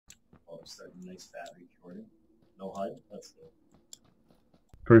Start a nice fat recording. No HUD? That's good.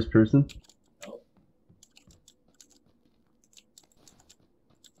 First person? No.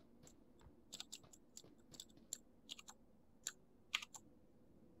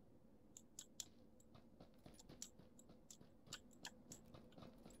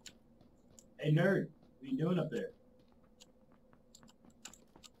 Hey nerd, what are you doing up there?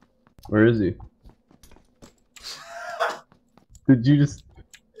 Where is he? Did you just...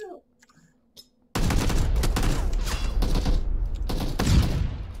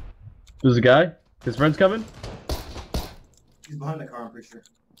 There's a guy? His friend's coming? He's behind the car, I'm pretty sure.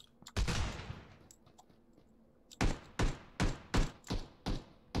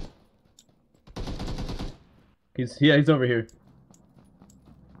 He's over here.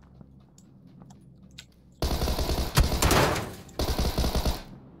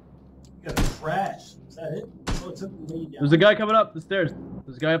 You got trash. Is that it? Oh, it took the lead down. There's a guy coming up the stairs.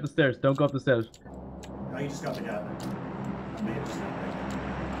 There's a guy up the stairs. Don't go up the stairs. Oh, you just got the guy there. I may have just got that.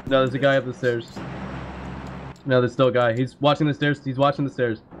 No, there's a guy up the stairs. No, there's still a guy. He's watching the stairs. He's watching the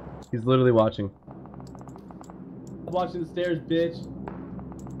stairs. He's literally watching. I'm watching the stairs, bitch.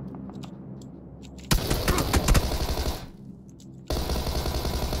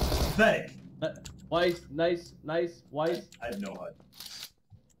 Pathetic. Weiss, nice, Weiss. I have no HUD.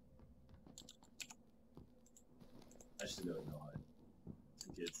 I should go with no HUD.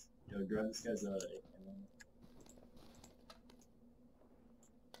 Some kids. Yo, grab this guy's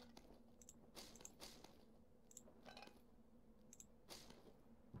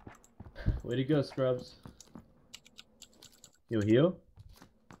Way to go, Scrubs. You heal?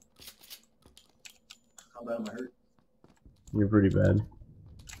 How bad am I hurt? You're pretty bad.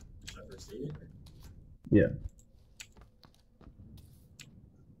 Should I first aid it? Or? Yeah.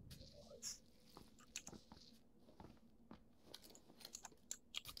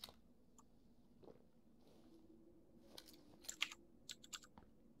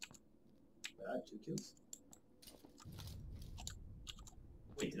 I have 2 kills.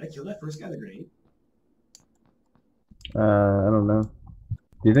 Wait, did I kill that first guy with the grenade? I don't know.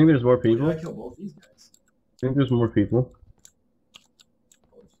 Do you think there's more people? Did I kill both these guys? I think there's more people.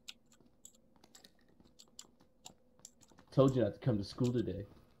 Told you not to come to school today.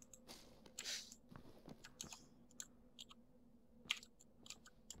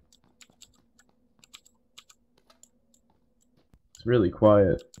 It's really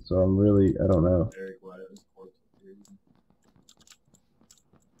quiet, so I don't know. Very quiet. It was corpse.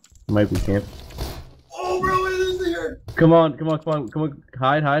 Might be camp. Oh, bro, it is here! Come on.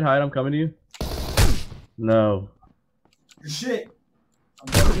 Hide. I'm coming to you. No. You're shit. I'm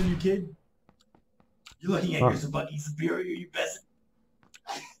better than you, kid. You're looking at your superior, you best.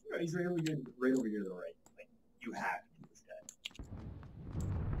 He's right over here to the right. Like, you have to do this guy.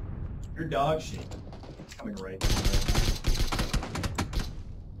 You're dog shit. He's coming right.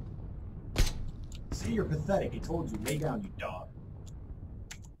 See, you're pathetic. I told you, lay down, you dog.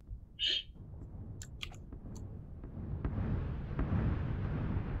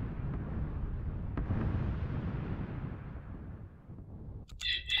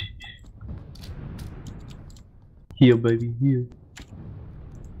 Heal, baby, heal.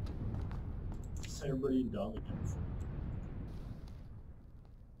 Just everybody dumb again.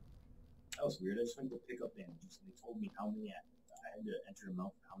 That was weird. I just went to pick up damages and they told me how many I had to enter them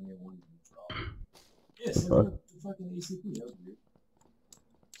out for how many I wanted to draw. Yeah, same with the fucking ACP. That was weird.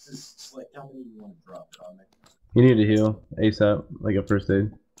 Just select how many you want to drop. You need to heal ASAP, like a first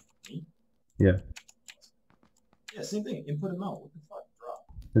aid. Me? Yeah. Yeah, same thing. Input amount. What the fuck?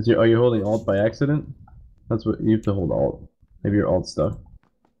 Drop. Are you holding alt by accident? That's what you have to hold alt. Maybe your alt stuck.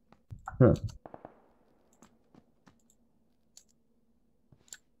 Huh.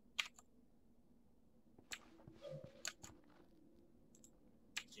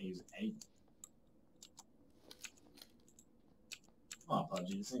 Can't use anything. Come on,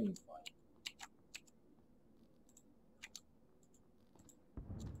 PUBG. This ain't even fun.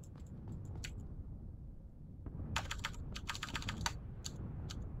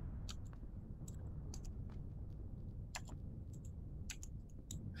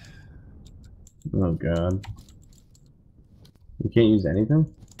 Oh god. You can't use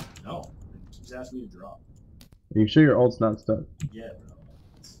anything? No. It keeps asking me to drop. Are you sure your alt's not stuck? Yeah, bro.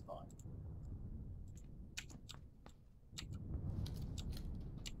 It's fine.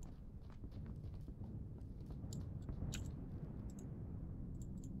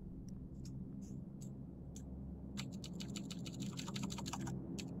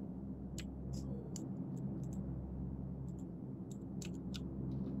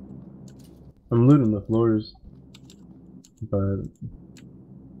 I'm looting the floors, but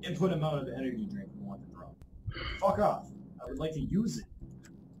Input amount of energy drink you want to drop. Fuck off. I would like to use it.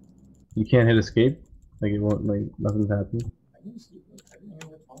 You can't hit escape? Like it won't, like nothing's happening? I can escape like everything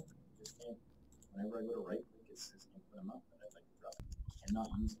in the phone. Just can't. Whenever I go to right click, it says input amount that I'd like to drop. Cannot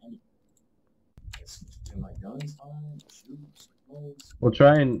use any. It's to my guns on, shoot, modes. Well,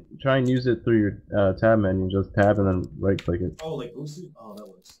 try and use it through your tab menu. Just tab and then right click it. Oh, like boosted? Oh, that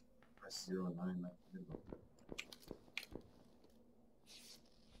works. Press 0 and 9.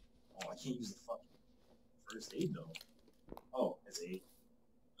 Oh, I can't use the fucking first aid though. Oh, it's 8.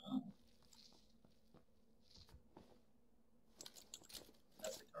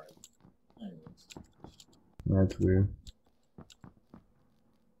 That's retarded. Anyways. That's weird.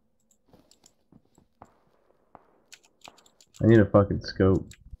 I need a fucking scope.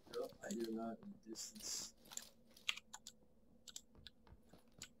 I do not in distance.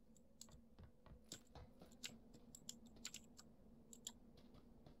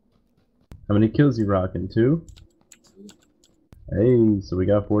 How many kills you rocking? 2? 2. Hey, so we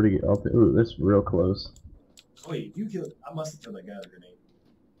got 40. Ooh, this is real close. Wait, you killed. I must have killed that guy with a grenade.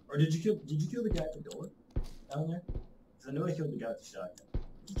 Or did you kill the guy at the door down there? Because I know I killed the guy with the shotgun.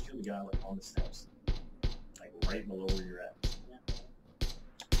 Did you kill the guy like on the steps, like right below where you're at?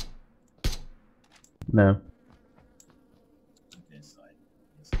 No. Okay, side.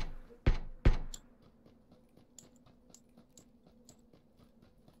 Yes.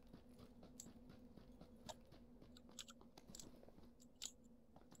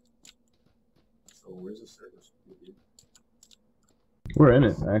 So where's the service? We're in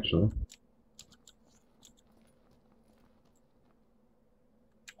it, actually.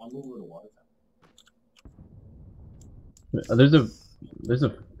 I'll move over to water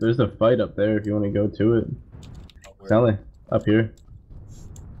There's a fight up there if you want to go to it. Sally, up here.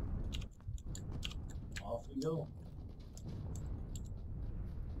 Off we go.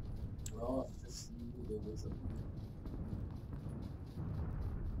 We're off to see what's up.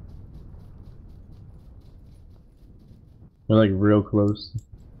 We're like real close.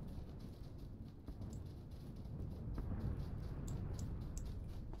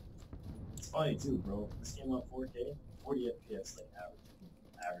 It's funny too, bro. This game on 4K, 40 FPS, like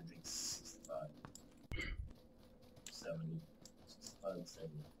averaging 65, 70, 65, 70.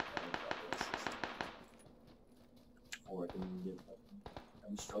 Or can you get fucking,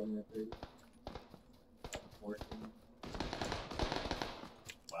 I'm struggling at 30. 14.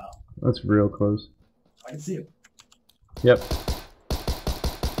 Wow. That's real close. I can see him. Yep.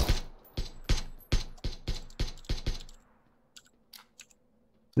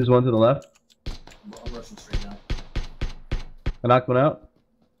 There's one to the left. I'm rushing straight now. I knocked one out.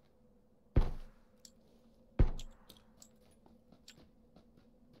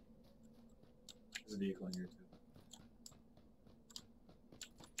 There's a vehicle in here too.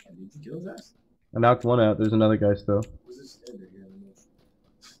 And did you kill his ass? I knocked one out. There's another guy still. Was this standard here in the middle?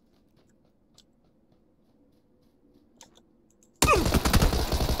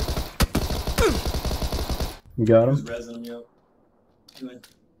 You got him? He was rezzing me up. Anyway.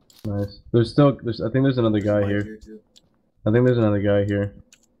 Nice. I think there's another guy here. I think there's another guy here.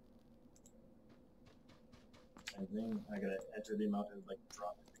 Same thing. I gotta enter the amount of like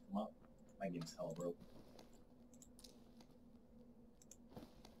drop and pick them up. My game's hell broken.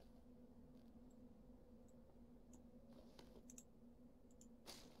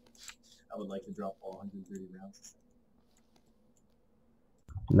 I would like to drop all 130 rounds.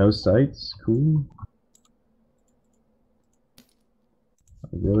 No sights? Cool.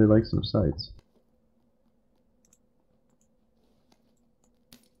 I really like some sights.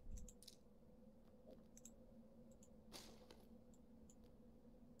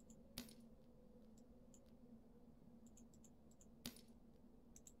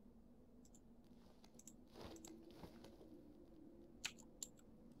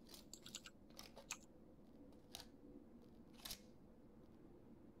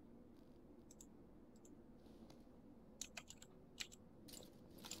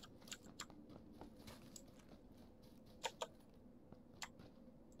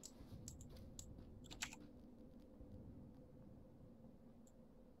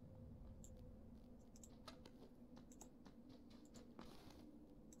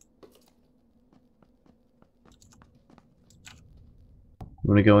 You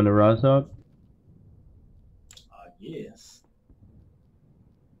wanna go into Rozhog? Yes.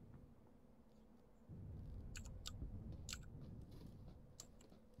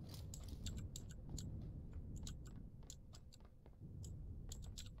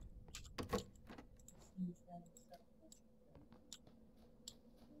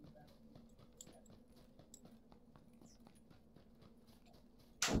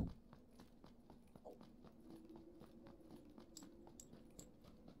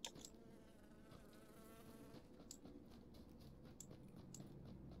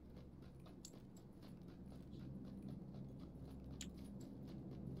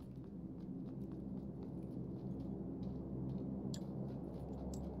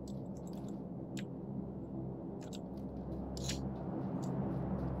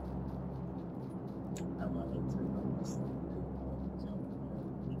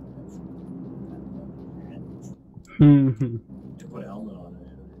 You put a helmet on it.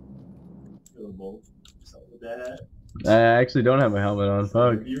 Feel the bolt. Something with that. I actually don't have a helmet on.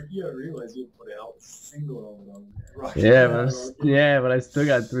 Fuck. You realize you put a helmet, single helmet on. But I still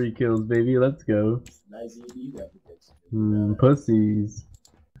got 3 kills, baby. Let's go. Nice ED application. Pussies.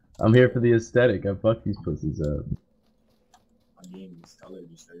 I'm here for the aesthetic. I fuck these pussies up. My game is colored.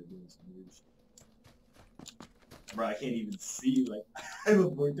 You started doing some weird shit. Bro, I can't even see. Like, I have a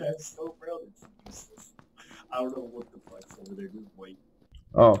vortex scope, bro. It's useless. I don't know what the fuck's over there. Just wait.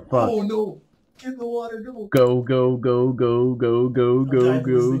 Oh fuck. Oh no! Get in the water, go! Go, go, go, go, go, go, go,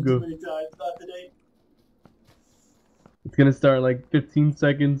 go, go. Many times. Not today. It's gonna start in like 15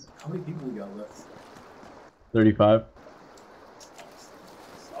 seconds. How many people we got left? 35.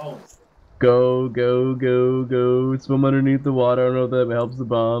 Oh. Go, go, go, go. Swim underneath the water. I don't know if that helps the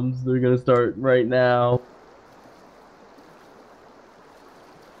bombs. They're gonna start right now.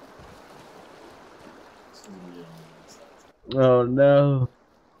 Oh no.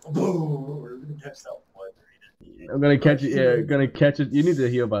 We're gonna catch that one. I'm gonna catch it. Yeah, gonna catch it. You need to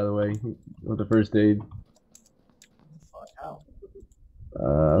heal, by the way, with the first aid. Fuck, how?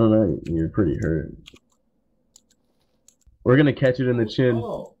 I don't know. You're pretty hurt. We're gonna catch it in the chin.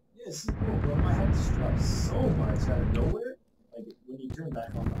 Oh, yeah, see, bro, my head dropped so much out of nowhere. Like, when you turn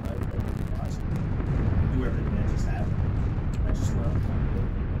back on the HUD, like, watch it, do everything that just happened. I just went up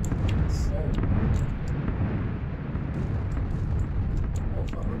so oh,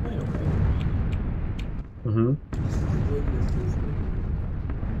 fuck, we're playing okay.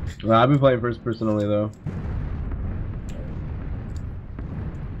 Well, I've been playing first person only, though.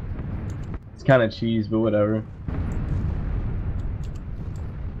 It's kind of cheese, but whatever.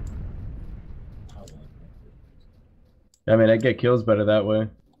 I mean, I get kills better that way.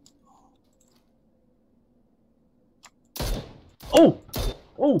 Oh!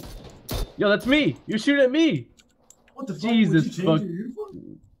 Oh! Yo, that's me! You shoot at me! What the fuck? Jesus fuck.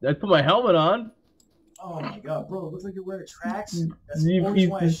 I put my helmet on. Oh my god, bro, it looks like you're wearing tracks. That's You only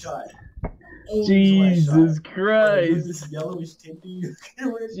why I shot. Jesus Christ. This yellowish tint to you.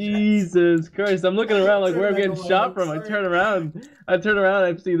 Jesus Christ, I'm looking around like where I'm getting shot from. I turn around, I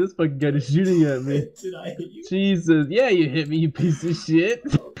see this fucking guy shooting at me. Did I hit you? Jesus, yeah, you hit me, you piece of shit.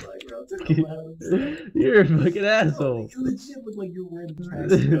 Oh my god, you're a fucking asshole. You legit look like you're wearing the tracks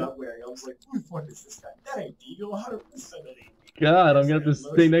that I'm wearing. I was like, who the fuck is this guy? That ain't Deagle, 100% that ain't Deagle. God, I'm gonna have to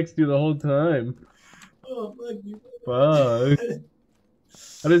stay next to you the whole time. Oh, fuck you. Fuck.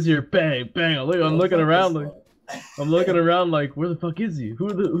 I just hear bang, bang. I'm looking around like, where the fuck is he?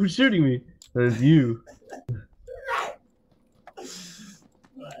 Who's shooting me? And it's you.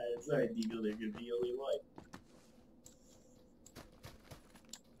 Sorry, Deagle, they're gonna be only white.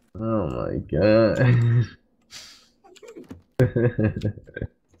 Oh my god.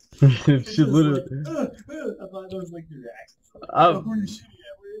 She literally. I thought that was like your reaction. Who are you shooting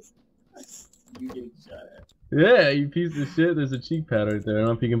at? Where is you getting shot at? Yeah, you piece of shit. There's a cheek pad right there. I don't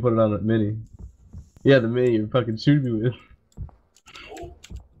know if you can put it on the mini. Yeah, the mini you're fucking shooting me with. Oh.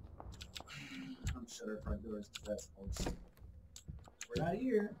 I'm shut our front doors because that's bullshit. We're not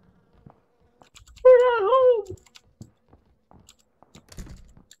here. We're not home.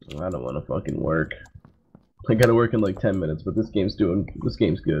 I don't want to fucking work. I gotta work in like 10 minutes, but this game's good.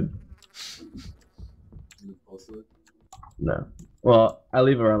 No. Well, I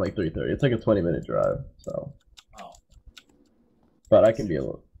leave around like 3:30. It's like a 20-minute drive, so. Oh. But I can be a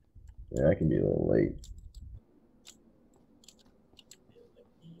little. Yeah, I can be a little late.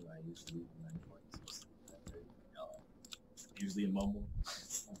 Usually a mumble.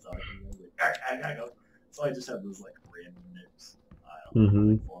 I'm talking. I was like, I gotta go. So I just have those like random nips. I don't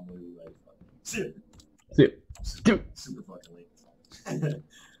know. Like, formally, like, shit. Super fucking late.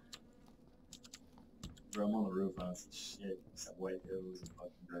 Bro, I'm on the roof on some shit. Some white hills and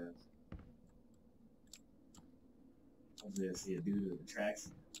fucking grass. Hopefully I see a dude with the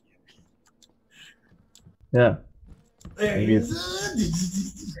tracks. Yeah. There he is.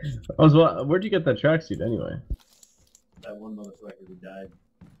 Where'd you get that tracksuit anyway? That one motherfucker who died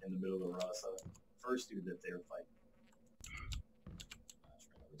in the middle of the raw side. First dude that they were fighting.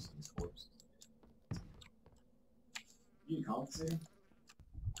 You need compensating?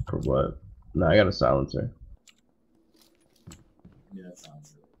 For what? No, I got a silencer. Yeah, that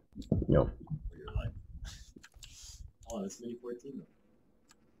sounds good. Yep. For your life. Oh, it's Mini 14 though.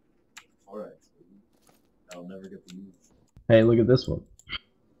 Alright. I'll never get to use. Hey, look at this one.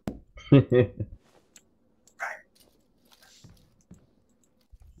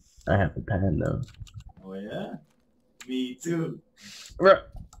 I have the pan though. Oh yeah? Me too.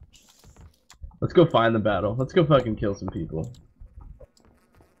 Let's go find the battle. Let's go fucking kill some people.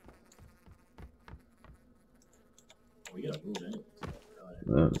 We gotta move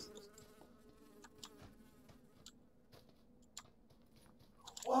anyway.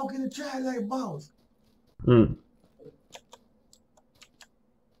 Walk in the track like a boss. Hmm.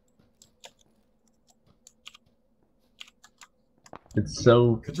 It's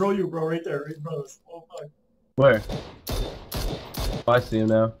so. Control you, bro, right there, right, bro. Oh fuck. Where? Oh, I see him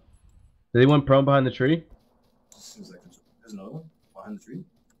now. Did he went prone behind the tree? Seems like there's another one behind the tree.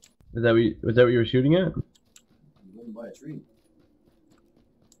 Was that what you were shooting at? He went by a tree.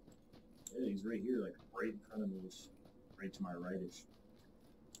 Yeah, he's right here, like right in front of me, right to my rightish.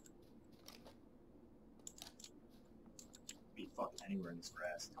 Be fucking anywhere in this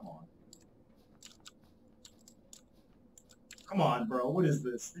grass. Come on. Come on, bro. What is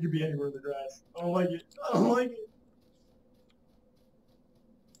this? You could be anywhere in the grass. I don't like it. I don't like it.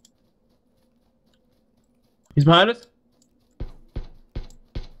 He's behind us.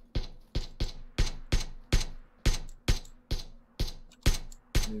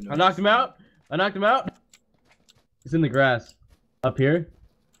 I knocked him out. I knocked him out. He's in the grass. Up here.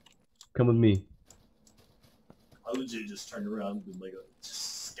 Come with me. I legit just turned around and like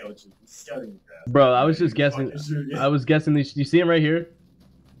just scouting the grass. Bro, I was just guessing. I was guessing these. You see him right here?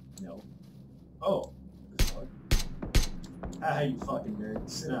 No. Oh. Ah, you fucking nerd.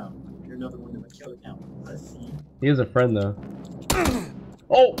 Sit down. You're another one in my kill account. I see you. He has a friend though.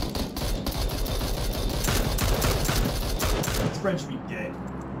 Oh! This friend should be dead.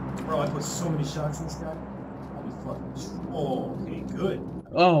 Bro, I put so many shots in this guy. I'll be fucking. Oh, okay, good.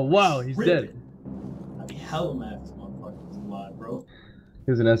 Oh wow, he's dead. I'd be hella mad if this motherfucker was alive, bro.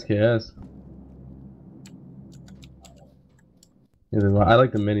 He was an SKS. I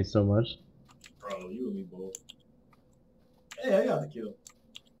like the mini so much. Bro, you and me both. Hey, I got the kill.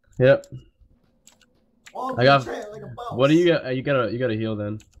 Yep. Oh, I got. like a boss. What do you got? You gotta heal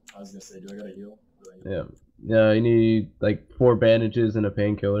then. I was gonna say, do I gotta heal? Yeah. Yeah, you need like 4 bandages and a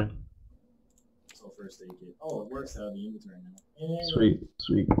painkiller. So first aid kit. Oh, it works out of the inventory now. Yeah. Sweet,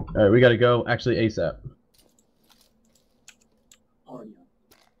 sweet. All right, we gotta go. Actually, ASAP. Already on.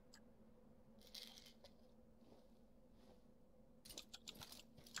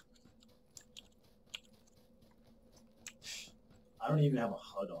 I don't even have a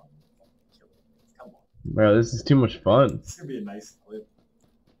HUD on. Come on. Bro, this is too much fun. This is gonna be a nice clip.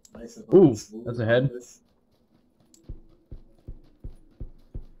 Nice and Ooh, smooth. that's a head.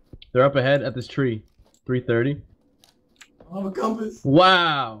 They're up ahead at this tree. 330. I have a compass.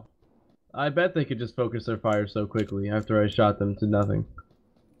 Wow. I bet they could just focus their fire so quickly after I shot them to nothing.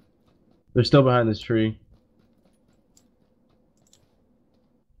 They're still behind this tree.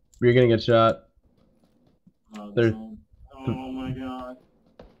 You're gonna get shot. They're... Oh my god.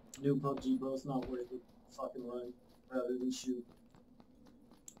 New PUBG, bro. It's not worth it. Fucking run rather than shoot.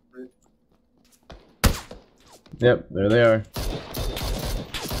 Rip. Yep, there they are.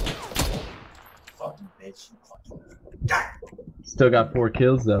 Fucking bitch. Fucking. God. Still got 4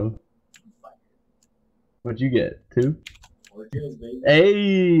 kills though. What'd you get? 2? 4 kills, baby.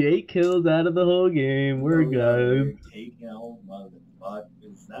 Hey, 8 kills out of the whole game. We're good. Taking out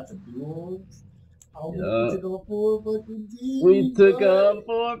motherfuckers. That's a duo. We took on 4 fucking teams. We took on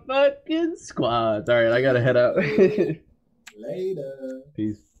 4 fucking squads. Alright, I gotta head out. Later.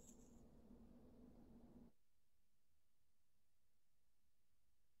 Peace.